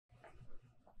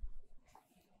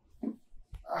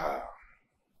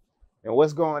And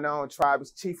what's going on, tribe? It's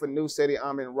Chief Anu-Seti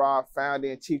Amen-Ra, founder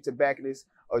and chief tobacconist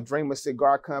of Dreamer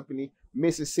Cigar Company,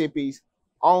 Mississippi's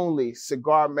only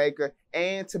cigar maker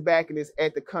and tobacconist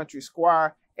at the Country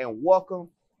Squire. And welcome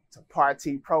to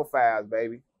Partee Profiles,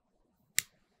 baby.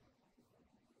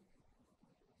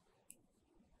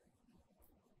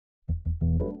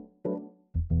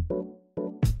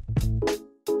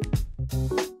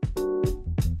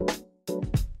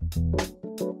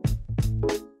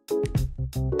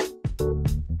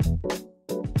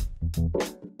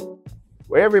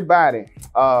 Well, everybody,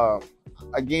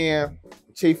 again,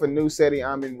 Chief Anu-Seti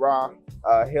Amen-Ra,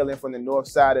 hailing from the north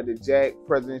side of the Jack,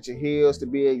 Presidential Hills to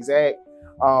be exact.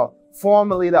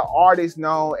 Formerly the artist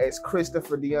known as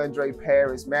Christopher DeAndre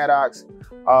Paris Maddox.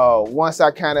 Once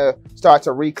I kind of start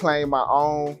to reclaim my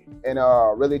own and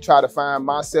really try to find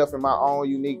myself in my own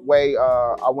unique way,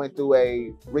 I went through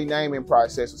a renaming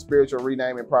process, a spiritual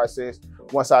renaming process.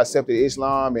 Once I accepted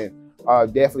Islam and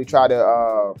definitely try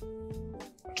to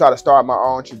start my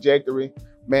own trajectory.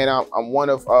 Man, I'm one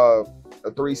of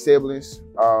the three siblings,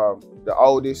 the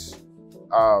oldest.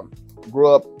 Grew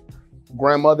up,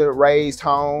 grandmother raised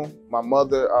home. My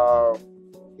mother,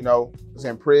 was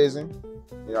in prison.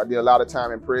 I did a lot of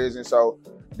time in prison, so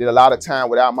did a lot of time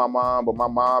without my mom. But my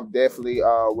mom definitely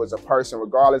was a person,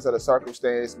 regardless of the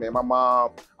circumstance. Man, my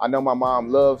mom, I know my mom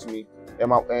loves me,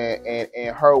 and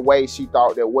in her way, she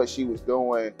thought that what she was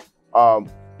doing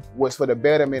was for the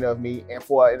betterment of me and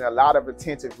for a lot of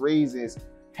attentive reasons.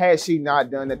 Had she not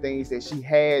done the things that she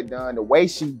had done the way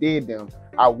she did them,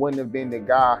 I wouldn't have been the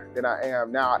guy that I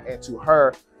am now. And to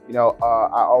her, I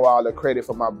owe all the credit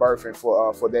for my birth and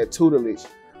for that tutelage.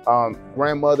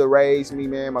 Grandmother raised me,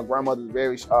 man. My grandmother's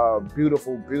very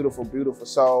beautiful, beautiful, beautiful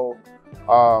soul.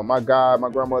 My God, my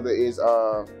grandmother is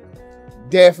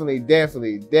definitely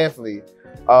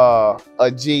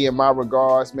a G in my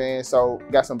regards, man. So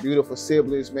got some beautiful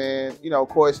siblings, man. Of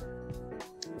course,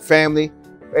 family.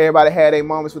 Everybody had their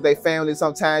moments with their family.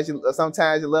 Sometimes you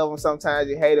love them, sometimes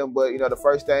you hate them. But the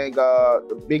first thing,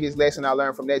 the biggest lesson I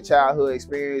learned from that childhood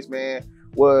experience, man,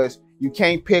 was you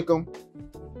can't pick them.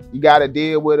 You got to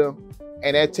deal with them.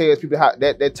 And that tells people how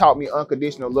that taught me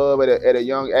unconditional love at a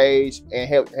young age and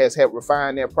has helped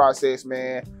refine that process,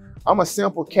 man. I'm a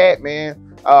simple cat,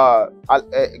 man.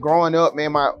 Growing up,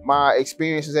 man, my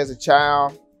experiences as a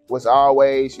child was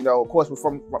always, of course,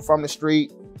 we're from the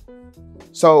street.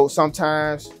 So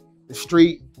sometimes the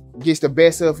street gets the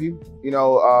best of you, and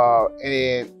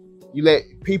then you let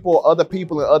other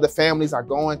people and other families are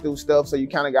going through stuff. So you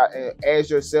kind of got as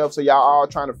yourself. So y'all all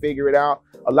trying to figure it out.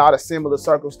 A lot of similar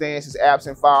circumstances,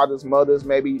 absent fathers, mothers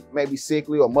maybe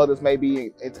sickly, or mothers may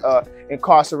be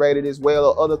incarcerated as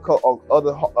well, or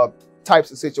other types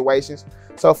of situations.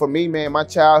 So for me, man, my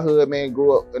childhood, man,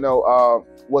 grew up,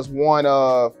 was one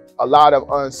of a lot of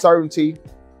uncertainty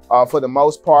for the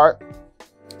most part.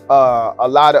 A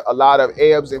lot of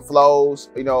ebbs and flows,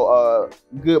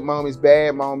 good moments,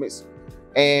 bad moments.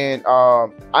 And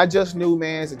I just knew,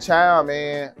 man, as a child,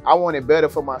 man, I wanted better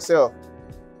for myself.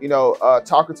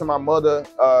 Talking to my mother,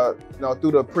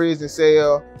 through the prison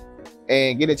cell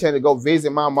and getting a chance to go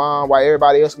visit my mom while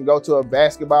everybody else can go to a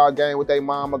basketball game with their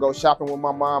mom or go shopping with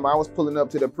my mom. I was pulling up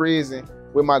to the prison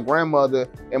with my grandmother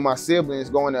and my siblings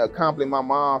going to accompany my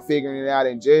mom figuring it out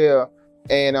in jail.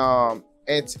 And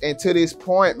to this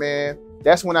point, man,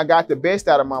 that's when I got the best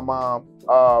out of my mom.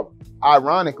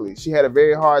 Ironically, she had a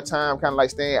very hard time kind of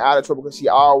like staying out of trouble because she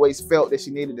always felt that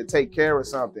she needed to take care of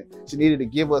something. She needed to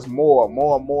give us more.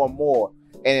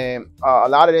 And a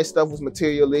lot of that stuff was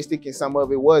materialistic and some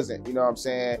of it wasn't, you know what I'm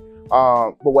saying?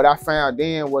 But what I found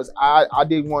then was I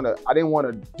didn't want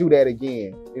to do that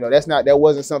again. That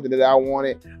wasn't something that I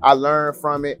wanted. I learned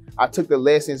from it. I took the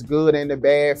lessons, good and the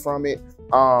bad, from it.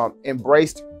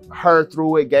 Embraced her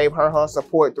through it, gave her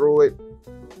support through it.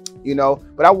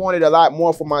 But I wanted a lot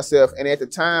more for myself. And at the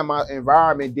time, my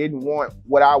environment didn't want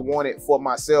what I wanted for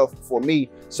myself, for me.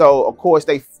 So of course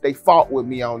they fought with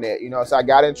me on that, so I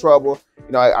got in trouble.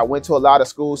 I went to a lot of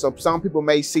schools. So some people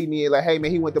may see me like, hey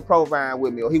man, he went to Provine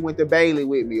with me, or he went to Bailey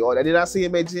with me, or did I see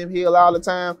him at Jim Hill all the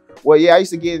time? Well, yeah, I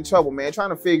used to get in trouble, man, trying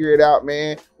to figure it out,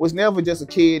 man. Was never just a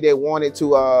kid that wanted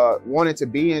to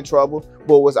be in trouble,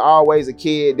 but was always a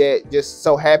kid that just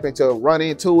so happened to run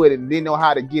into it and didn't know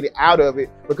how to get it out of it,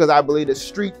 because I believe the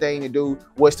street thing to do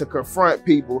was to confront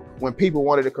people when people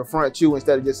wanted to confront you,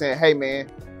 instead of just saying, hey man,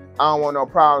 I don't want no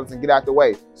problems, and get out the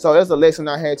way. So that's a lesson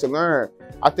I had to learn.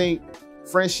 I think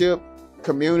friendship,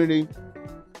 community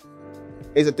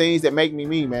is the things that make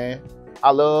me, man.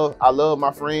 I love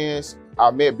my friends.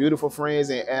 I've met beautiful friends,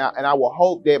 and I will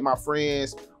hope that my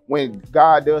friends, when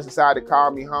God does decide to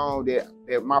call me home, that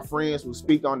if my friends will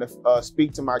speak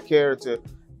to my character,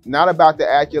 not about the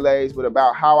accolades, but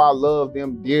about how I love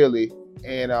them dearly,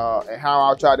 and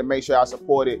how I try to make sure I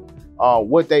supported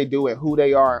what they do and who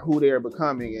they are and who they are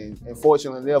becoming. And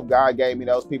fortunately enough, God gave me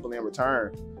those people in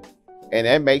return, and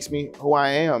that makes me who I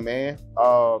am, man.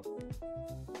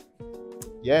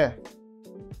 Yeah.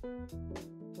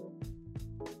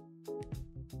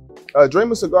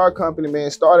 Dreamer Cigar Company,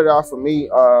 man, started off for me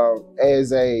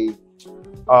as a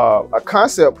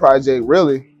concept project,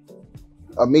 really,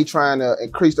 of me trying to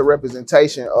increase the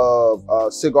representation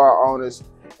of cigar owners,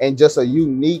 and just a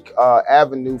unique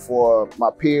avenue for my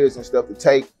peers and stuff to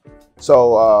take.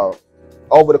 So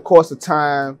over the course of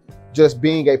time, just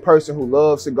being a person who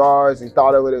loves cigars and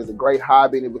thought of it as a great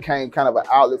hobby, and it became kind of an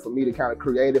outlet for me to kind of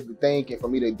creatively think and for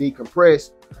me to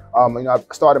decompress. You know,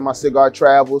 I started my cigar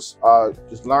travels,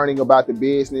 just learning about the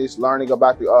business, learning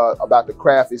about the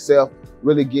craft itself,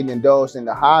 really getting indulged in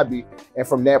the hobby. And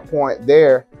from that point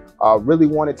there, really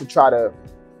wanted to try to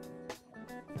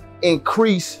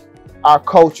increase our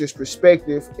culture's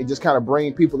perspective and just kind of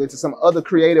bring people into some other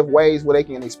creative ways where they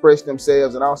can express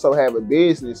themselves and also have a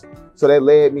business. So that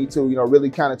led me to, you know,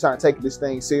 really kind of trying to take this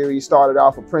thing serious. Started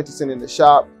off apprenticing in the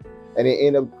shop, and then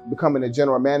ended up becoming the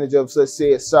general manager of such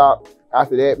said shop.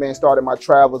 After that, man, started my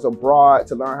travels abroad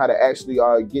to learn how to actually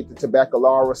get the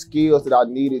tobacco skills that I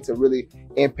needed to really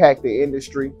impact the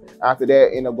industry. After that,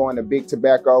 ended up going to Big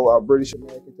Tobacco, British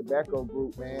American Tobacco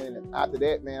Group, man. And after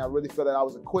that, man, I really felt that I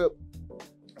was equipped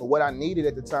for what I needed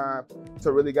at the time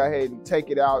to really go ahead and take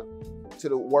it out to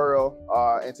the world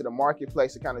and to the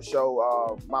marketplace to kind of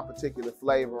show my particular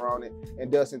flavor on it.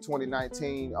 And thus in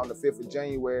 2019, on the 5th of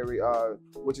January,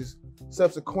 which is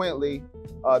subsequently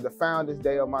the Founders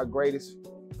Day of my greatest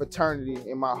fraternity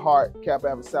in my heart, Kappa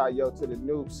Alpha Psi Yo to the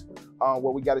Noops,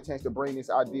 where we got a chance to bring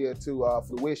this idea to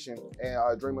fruition,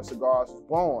 and Dreamer Cigars was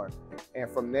born. And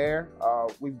from there,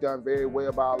 we've done very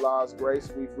well by Allah's grace.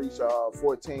 We've reached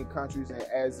 14 countries, and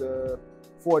as of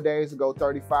 4 days ago,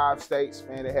 35 states,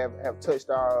 man, that have touched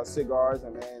our cigars,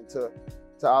 and man,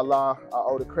 to Allah, I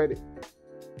owe the credit.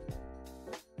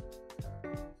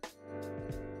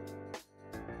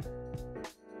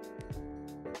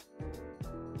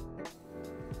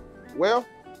 Well,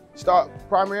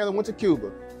 primarily went to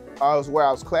Cuba. Was where I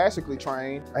was classically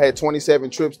trained. I had 27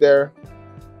 trips there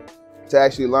to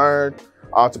actually learn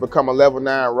to become a level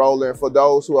 9 roller. And for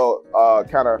those who are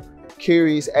kind of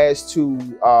curious as to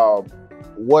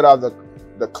what are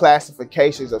the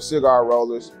classifications of cigar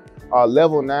rollers,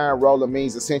 level 9 roller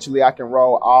means essentially I can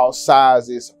roll all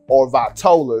sizes or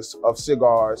vitolas of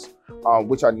cigars,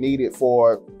 which are needed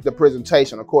for the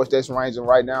presentation. Of course, that's ranging.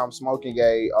 Right now I'm smoking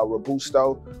a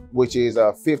Robusto, which is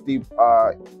a 50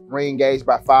 ring gauge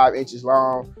by 5 inches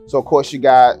long. So of course you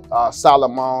got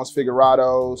Salomons,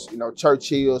 Figurados, you know,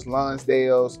 Churchills,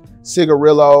 Lonsdales,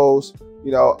 Cigarillos,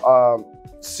 you know,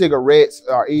 cigarettes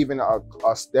are even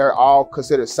they're all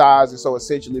considered sizes. So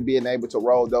essentially being able to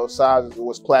roll those sizes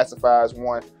was classified as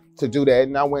one to do that.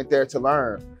 And I went there to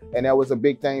learn. And that was a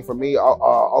big thing for me.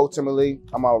 Ultimately,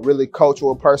 I'm a really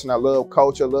cultural person. I love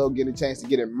culture, love getting a chance to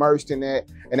get immersed in that.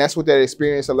 And that's what that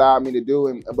experience allowed me to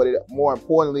do. But it more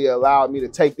importantly allowed me to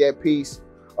take that piece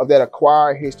of that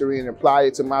acquired history and apply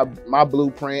it to my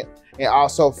blueprint, and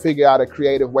also figure out a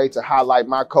creative way to highlight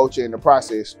my culture in the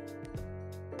process.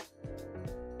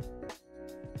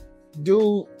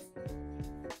 Dude,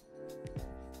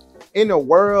 in a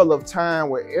world of time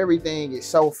where everything is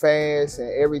so fast and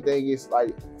everything is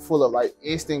like full of like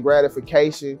instant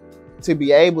gratification, to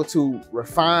be able to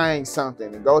refine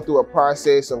something and go through a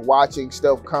process of watching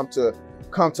stuff come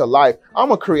to life.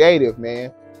 I'm a creative,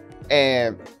 man,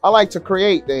 and I like to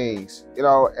create things, you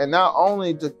know, and not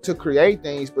only to create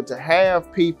things, but to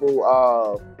have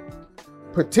people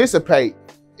participate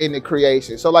in the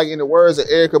creation. So like in the words of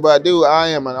Erykah Badu, I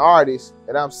am an artist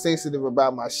and I'm sensitive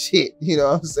about my shit, you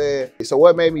know what I'm saying? So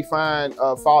what made me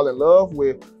fall in love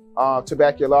with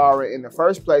Tobacco in the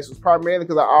first place was primarily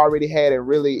because I already had a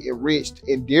really enriched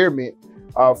endearment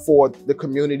for the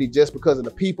community, just because of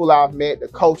the people I've met, the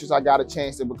cultures I got a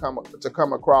chance to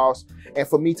come across, and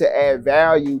for me to add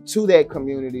value to that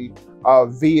community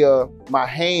via my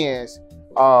hands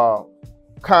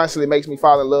constantly makes me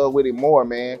fall in love with it more,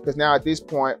 man. Because now at this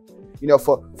point, you know,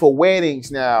 for weddings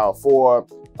now, for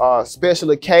special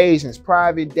occasions,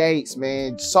 private dates,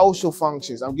 man, social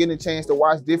functions, I'm getting a chance to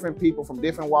watch different people from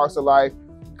different walks of life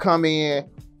come in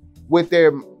with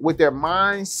their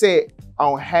mindset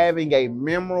on having a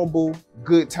memorable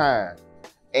good time.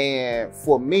 And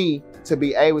for me to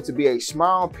be able to be a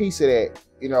small piece of that,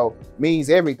 you know, means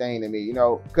everything to me, you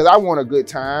know, because I want a good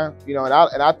time, you know,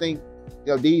 and I think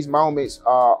you know, these moments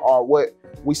are what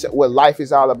life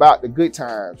is all about, the good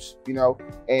times, you know.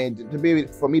 And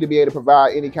for me to be able to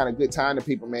provide any kind of good time to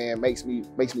people, man, makes me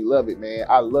love it, man.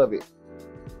 I love it.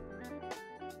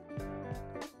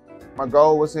 My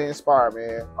goal was to inspire,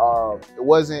 man. It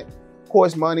wasn't, of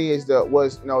course, money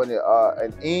was you know,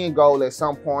 an end goal at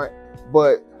some point,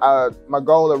 but my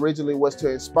goal originally was to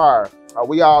inspire.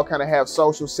 We all kind of have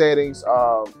social settings,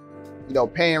 you know,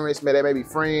 parents, they may be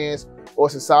friends, or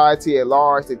society at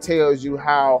large that tells you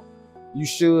how you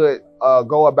should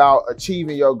go about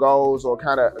achieving your goals, or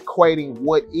kind of equating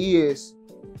what is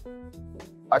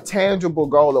a tangible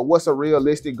goal, or what's a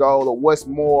realistic goal, or what's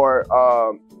more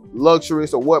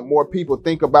luxurious, or what more people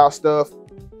think about stuff.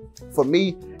 For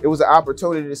me, it was an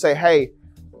opportunity to say, hey,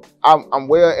 I'm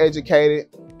well educated,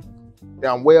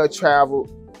 I'm well traveled,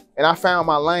 and I found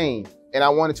my lane. And I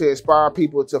wanted to inspire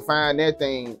people to find their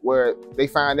thing, where they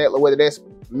find that, whether that's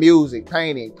music,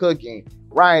 painting, cooking,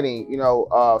 writing, you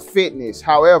know, fitness,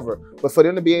 however, but for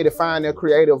them to be able to find their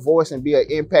creative voice and be an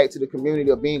impact to the community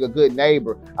of being a good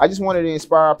neighbor. I just wanted to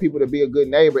inspire people to be a good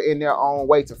neighbor in their own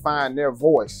way, to find their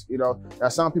voice. You know, now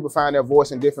some people find their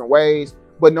voice in different ways,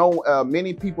 but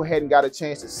many people hadn't got a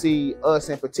chance to see us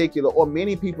in particular, or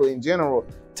many people in general,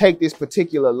 take this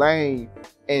particular lane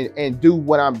and do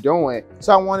what I'm doing.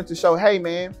 So I wanted to show, hey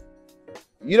man,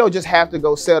 you don't just have to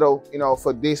go settle, you know,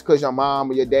 for this because your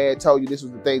mom or your dad told you this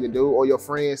was the thing to do, or your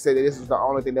friends said that this was the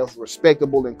only thing that was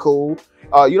respectable and cool.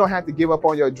 You don't have to give up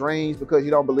on your dreams because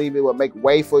you don't believe it will make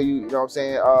way for you. You know what I'm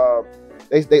saying?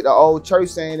 The old church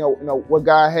saying, you know, what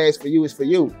God has for you is for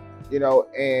you. You know,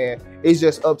 and it's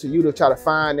just up to you to try to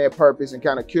find that purpose and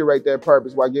kind of curate that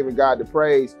purpose while giving God the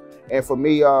praise. And for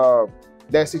me,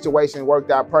 that situation worked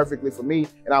out perfectly for me,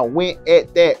 and I went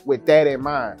at that with that in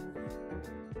mind.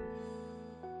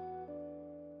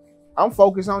 I'm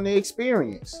focused on the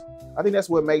experience. I think that's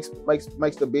what makes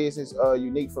the business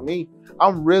unique for me.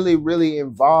 I'm really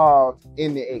involved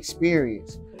in the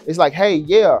experience. It's like, hey,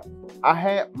 yeah, I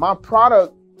had my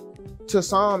product. To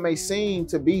some may seem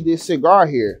to be this cigar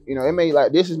here. You know, it may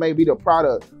like, this is maybe the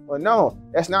product. Well, no,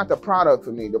 that's not the product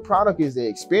for me. The product is the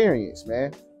experience,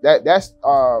 man. That's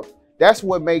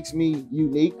what makes me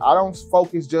unique. I don't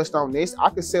focus just on this. I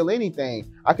could sell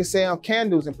anything. I could sell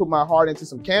candles and put my heart into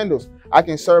some candles. I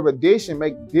can serve a dish and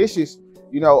make dishes,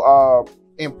 you know,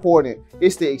 important.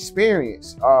 It's the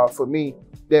experience for me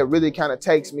that really kind of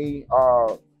takes me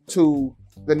to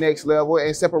the next level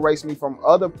and separates me from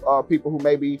other people who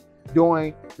may be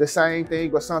doing the same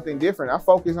thing or something different. I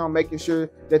focus on making sure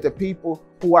that the people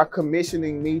who are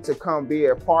commissioning me to come be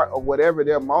a part of whatever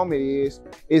their moment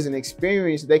is an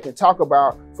experience they can talk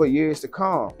about for years to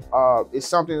come. It's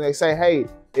something they say, hey,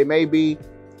 it may be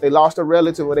they lost a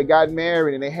relative or they got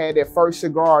married and they had their first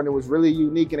cigar and it was really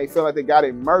unique and they feel like they got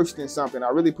immersed in something. I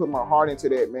really put my heart into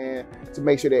that, man, to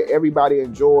make sure that everybody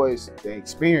enjoys the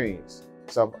experience.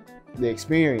 So the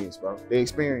experience, bro, the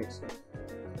experience.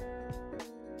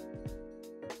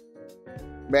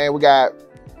 Man, we got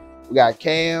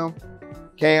Cam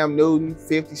Newton,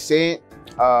 50 Cent,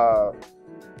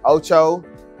 Ocho.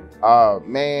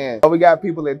 Man, we got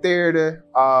people in theater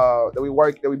that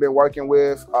we've been working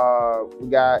with. We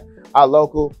got our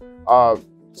local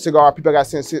cigar people. I got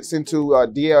sent to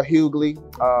D.L.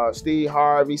 Hughley, Steve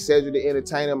Harvey, Cedric the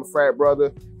Entertainer, my frat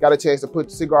brother. Got a chance to put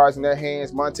cigars in their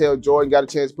hands. Montel Jordan got a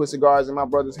chance to put cigars in my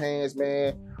brother's hands,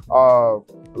 man. A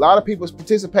lot of people's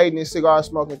participating in this cigar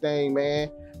smoking thing, man.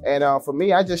 And for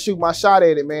me, I just shoot my shot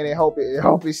at it, man, and hope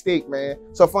it stick, man.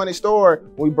 So funny story,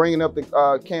 when we bringing up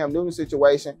the Cam Newton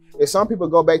situation, if some people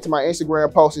go back to my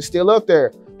Instagram post, it's still up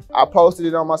there. I posted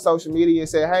it on my social media and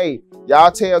said, hey,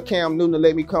 y'all tell Cam Newton to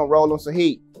let me come roll on some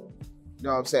heat. You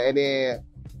know what I'm saying? And then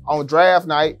on draft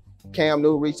night, Cam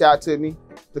Newton reached out to me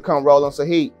to come roll on some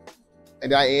heat.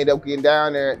 And I ended up getting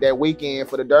down there that weekend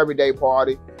for the Derby Day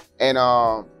party. And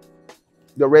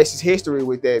the rest is history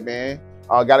with that, man.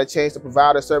 Got a chance to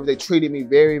provide a service. They treated me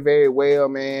very well,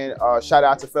 man. Shout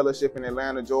out to Fellowship in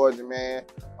Atlanta, Georgia, man.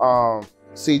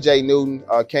 CJ Newton,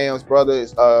 Cam's brother,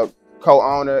 is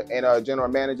co-owner and general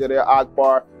manager there,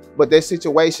 Akbar. But that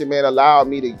situation, man, allowed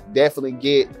me to definitely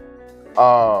get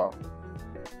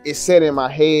it set in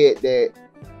my head that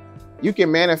you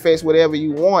can manifest whatever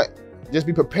you want. Just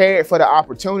be prepared for the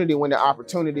opportunity when the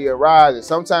opportunity arises.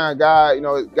 Sometimes God, you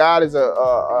know, God is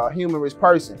a humorous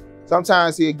person.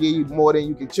 Sometimes he'll give you more than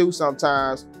you can chew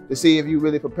sometimes to see if you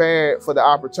really prepared for the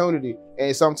opportunity.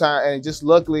 And sometimes, and just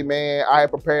luckily, man, I had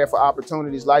prepared for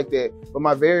opportunities like that. But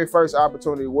my very first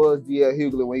opportunity was D.L.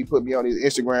 Hughley when he put me on his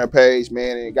Instagram page,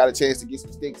 man, and got a chance to get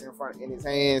some sticks in his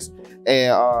hands.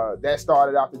 And that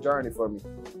started out the journey for me.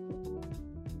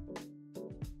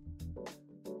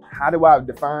 how do I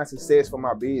define success for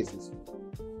my business?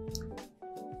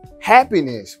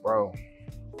 Happiness, bro.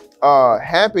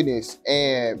 Happiness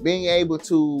and being able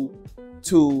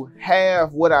to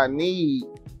have what I need,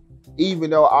 even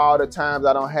though all the times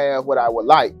I don't have what I would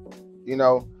like, you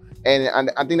know. And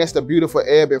I think that's the beautiful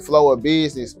ebb and flow of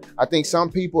business. I think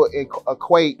some people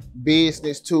equate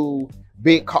business to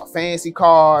big fancy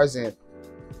cars and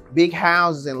big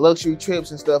houses and luxury trips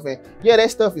and stuff. And yeah,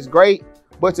 that stuff is great.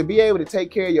 But to be able to take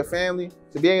care of your family,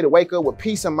 to be able to wake up with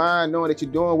peace of mind, knowing that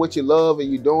you're doing what you love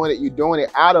and you're doing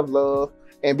it out of love,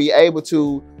 and be able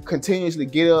to continuously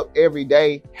get up every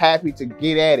day, happy to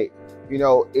get at it, you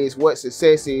know, is what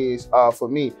success is for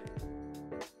me.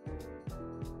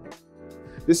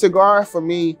 The cigar for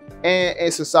me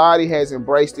and society has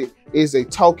embraced it is a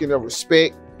token of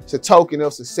respect. It's a token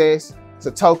of success. It's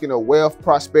a token of wealth,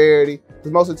 prosperity.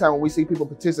 Because most of the time when we see people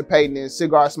participating in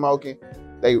cigar smoking,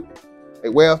 they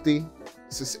wealthy,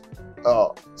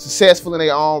 successful in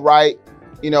their own right,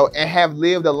 you know, and have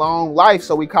lived a long life.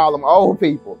 So we call them old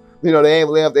people. You know, they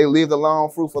lived a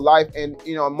long, fruitful life. And,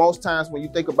 you know, most times when you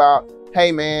think about,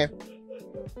 hey man,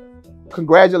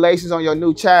 congratulations on your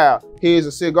new child, here's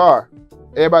a cigar.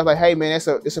 Everybody's like, hey man,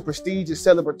 it's a prestigious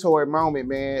celebratory moment,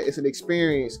 man. It's an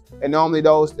experience. And normally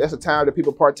that's a time that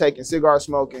people partake in cigar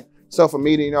smoking. So for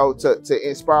me to, you know, to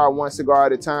inspire one cigar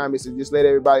at a time is to just let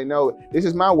everybody know this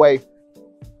is my way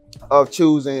of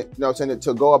choosing, you know,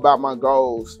 to go about my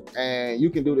goals. And you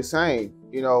can do the same,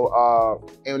 you know,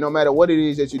 and no matter what it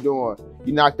is that you're doing,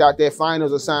 you knocked out that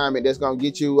finals assignment that's gonna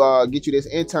get you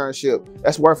this internship.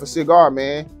 That's worth a cigar,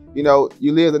 man. You know,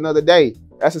 you lived another day.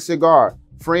 That's a cigar.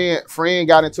 Friend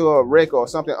got into a wreck or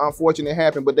something unfortunate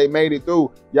happened, but they made it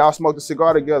through. Y'all smoked a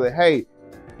cigar together. Hey,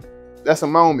 that's a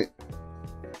moment.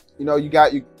 You know,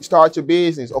 you start your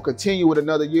business or continue with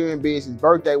another year in business,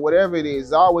 birthday, whatever it is,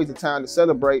 it's always a time to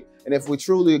celebrate. And if we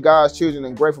truly are God's children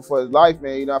and grateful for his life,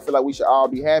 man, you know, I feel like we should all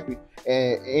be happy.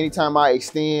 And anytime I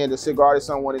extend a cigar to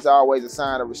someone, it's always a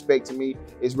sign of respect to me.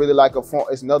 It's really like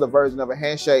it's another version of a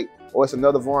handshake, or it's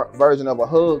another version of a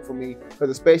hug for me.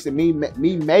 Because especially me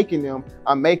making them,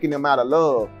 I'm making them out of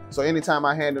love. So anytime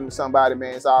I hand them to somebody,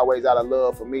 man, it's always out of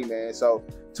love for me, man. So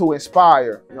to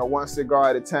inspire, you know, one cigar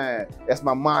at a time, that's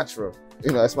my mantra.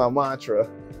 You know, that's my mantra.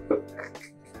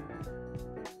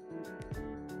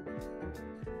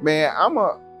 Man, I'm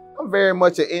very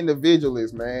much an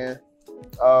individualist, man.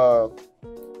 I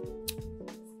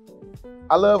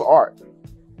love art.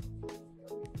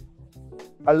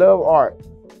 I love art.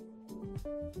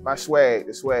 My swag,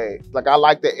 the swag. Like I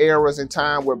like the eras in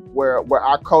time where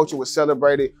our culture was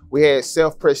celebrated. We had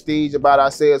self-prestige about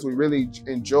ourselves. We really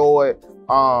enjoyed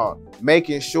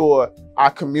making sure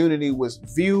our community was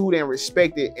viewed and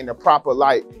respected in the proper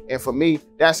light. And for me,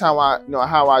 that's how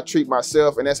I treat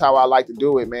myself, and that's how I like to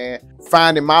do it, man.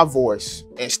 Finding my voice.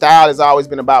 And style has always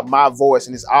been about my voice,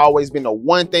 and it's always been the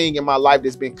one thing in my life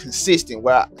that's been consistent,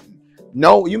 where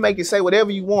you make it say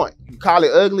whatever you want. You can call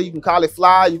it ugly, you can call it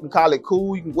fly, you can call it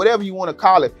cool, you can whatever you want to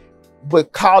call it,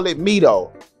 but call it me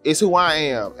though. It's who I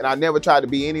am, and I never tried to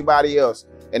be anybody else.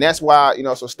 And that's why, you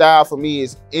know, so style for me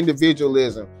is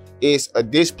individualism. It's a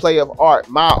display of art,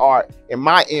 and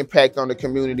my impact on the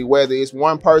community, whether it's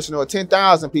one person or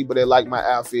 10,000 people that like my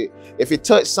outfit. If it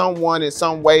touched someone in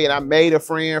some way and I made a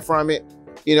friend from it,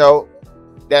 you know,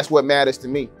 that's what matters to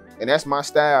me. And that's my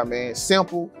style, man.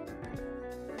 Simple.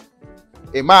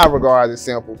 In my regards, it's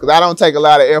simple, because I don't take a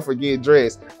lot of effort getting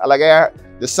dressed.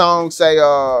 The song say,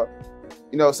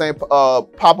 you know, saying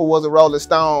Papa was a Rolling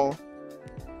Stone.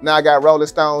 Now I got Rolling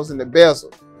Stones in the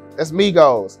bezel. That's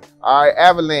Migos. All right,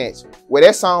 Avalanche. Well,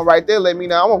 that song right there let me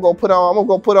know I'm gonna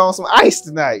go put on some ice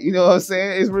tonight. You know what I'm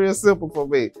saying? It's real simple for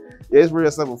me. It's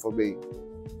real simple for me.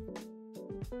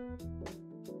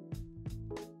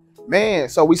 Man,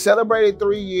 so we celebrated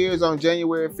 3 years on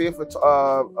January 5th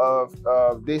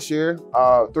of this year.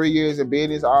 3 years in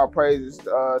business. All praises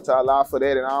to Allah for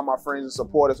that, and all my friends and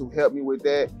supporters who helped me with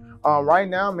that. Right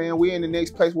now, man, we're in the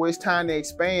next place where it's time to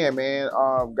expand, man.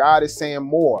 God is saying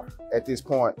more at this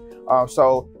point.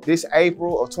 So this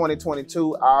April of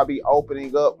 2022, I'll be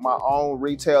opening up my own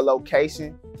retail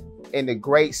location in the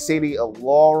great city of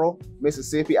Laurel,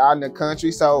 Mississippi, out in the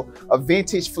country. So a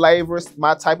vintage flavors,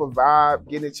 my type of vibe,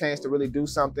 getting a chance to really do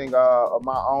something of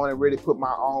my own and really put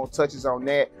my own touches on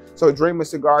that. So Dreamer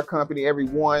Cigar Company,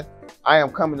 everyone, I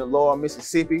am coming to Laurel,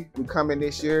 Mississippi. We're coming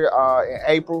this year in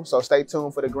April, so stay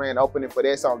tuned for the grand opening for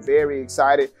that. So I'm very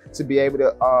excited to be able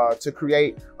to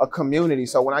create a community.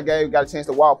 So when I got a chance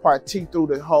to walk Partee through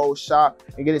the whole shop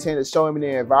and get a chance to show him the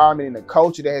environment and the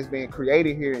culture that has been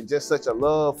created here and just such a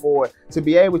love for it, to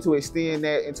be able to extend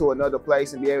that into another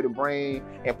place and be able to bring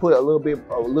and put a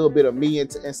little bit of me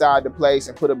inside the place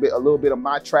and put a little bit of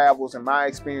my travels and my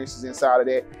experiences inside of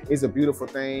that is a beautiful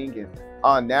thing.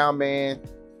 And now, man,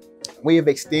 we have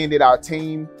extended our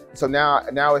team. So now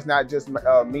it's not just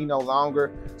me no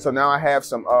longer. So now I have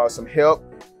some help.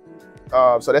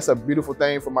 So that's a beautiful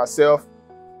thing for myself.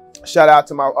 Shout out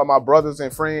to my brothers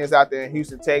and friends out there in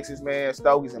Houston, Texas, man,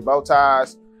 Stogies and Bow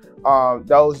Ties.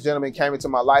 Those gentlemen came into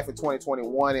my life in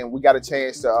 2021, and we got a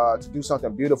chance to do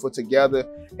something beautiful together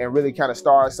and really kind of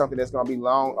start something that's going to be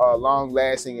long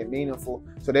lasting and meaningful.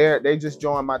 So they just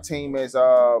joined my team as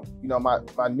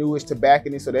my newest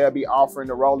tobacconist. So they'll be offering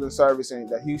the rolling service in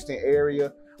the Houston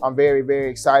area. I'm very, very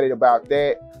excited about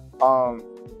that.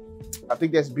 I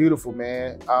think that's beautiful,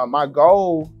 man. My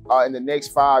goal in the next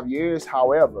 5 years,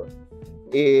 however,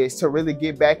 is to really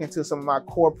get back into some of my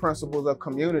core principles of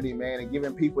community, man, and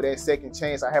giving people that second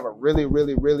chance. I have a really,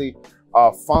 really, really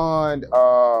fond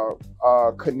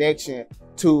connection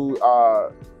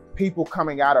to people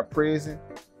coming out of prison.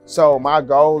 So my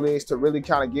goal is to really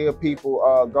kind of give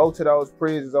people, go to those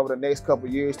prisons over the next couple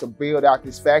of years to build out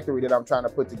this factory that I'm trying to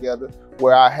put together,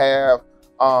 where I have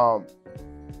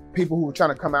people who are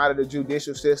trying to come out of the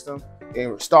judicial system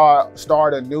and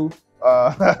start anew,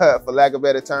 for lack of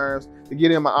better terms, to give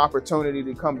them an opportunity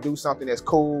to come do something that's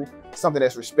cool, something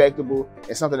that's respectable,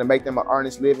 and something to make them an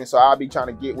earnest living. So I'll be trying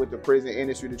to get with the prison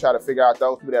industry to try to figure out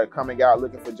those people that are coming out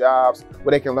looking for jobs,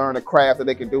 where they can learn a craft that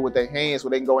they can do with their hands,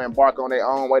 where they can go embark on their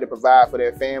own way to provide for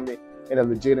their family in a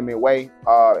legitimate way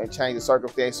and change the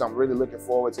circumstance. So I'm really looking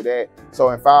forward to that. So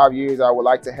in 5 years, I would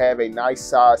like to have a nice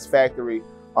size factory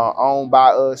owned by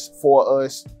us, for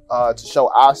us, to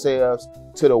show ourselves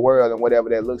to the world and whatever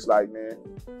that looks like, man.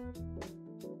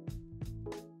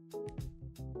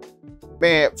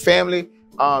 Man, family,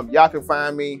 y'all can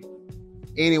find me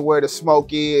anywhere the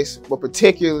smoke is, but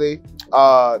particularly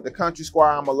the Country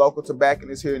Squire. I'm a local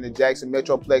tobacconist here in the Jackson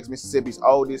Metroplex, Mississippi's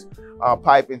oldest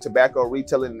pipe and tobacco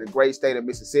retailer in the great state of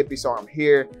Mississippi. So I'm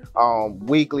here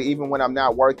weekly. Even when I'm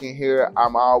not working here,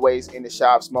 I'm always in the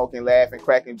shop smoking, laughing,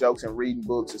 cracking jokes, and reading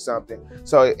books or something.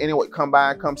 So anyway, come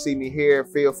by and come see me here.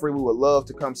 Feel free. We would love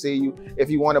to come see you.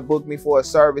 If you want to book me for a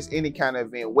service, any kind of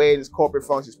event, weddings, corporate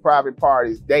functions, private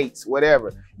parties, dates,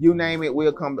 whatever, you name it,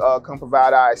 we'll come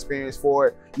provide our experience for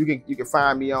it. You can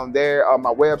find me on there,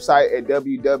 my website at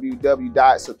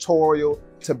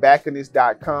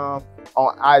www.sartorialtobacconist.com,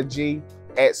 on IG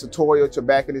at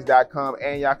sartorialtobacconist.com,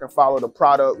 and y'all can follow the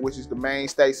product, which is the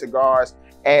Mainstay Cigars,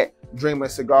 at Dreamer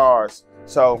Cigars.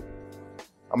 So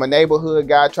I'm a neighborhood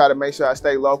guy, try to make sure I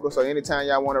stay local. So anytime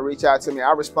y'all want to reach out to me,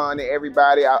 I respond to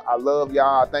everybody. I love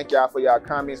y'all. I thank y'all for y'all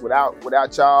comments.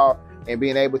 Without y'all and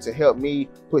being able to help me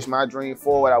push my dream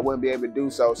forward, I wouldn't be able to do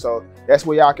so. So that's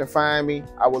where y'all can find me.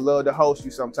 I would love to host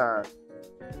you sometime.